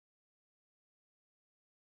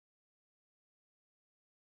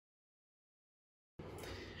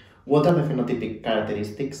What are the phenotypic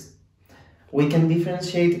characteristics? We can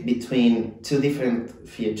differentiate between two different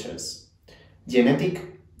features: genetic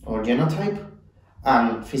or genotype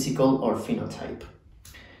and physical or phenotype.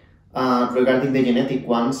 Regarding the genetic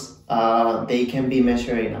ones, they can be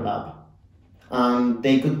measured in a lab.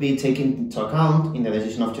 They could be taken into account in the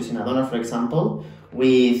decision of choosing a donor, for example,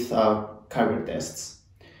 with carrier tests.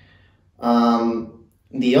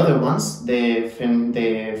 The other ones, the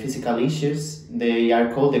physical issues, they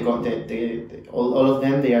are called, all of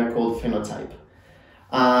them, they are called phenotype.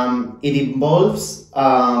 It involves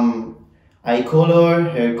eye color,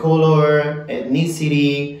 hair color,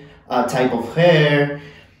 ethnicity, type of hair,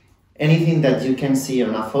 anything that you can see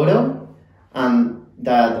on a photo and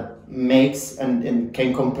that makes and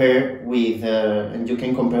can compare with, and you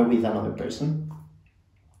can compare with another person.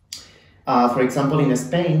 For example, in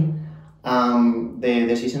Spain, the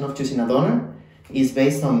decision of choosing a donor is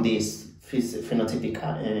based on these phenotypic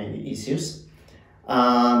issues.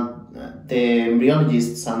 The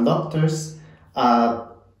embryologists and doctors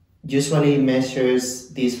usually measures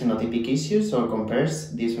these phenotypic issues or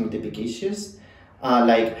compares these phenotypic issues,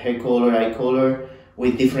 like hair color, eye color,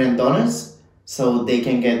 with different donors, so they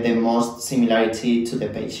can get the most similarity to the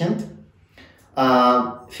patient.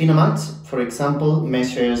 Fenomatch, for example,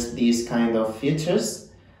 measures these kind of features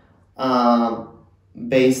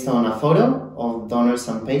based on a photo of donors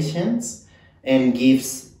and patients, and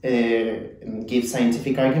gives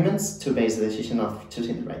scientific arguments to base the decision of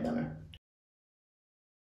choosing the right donor.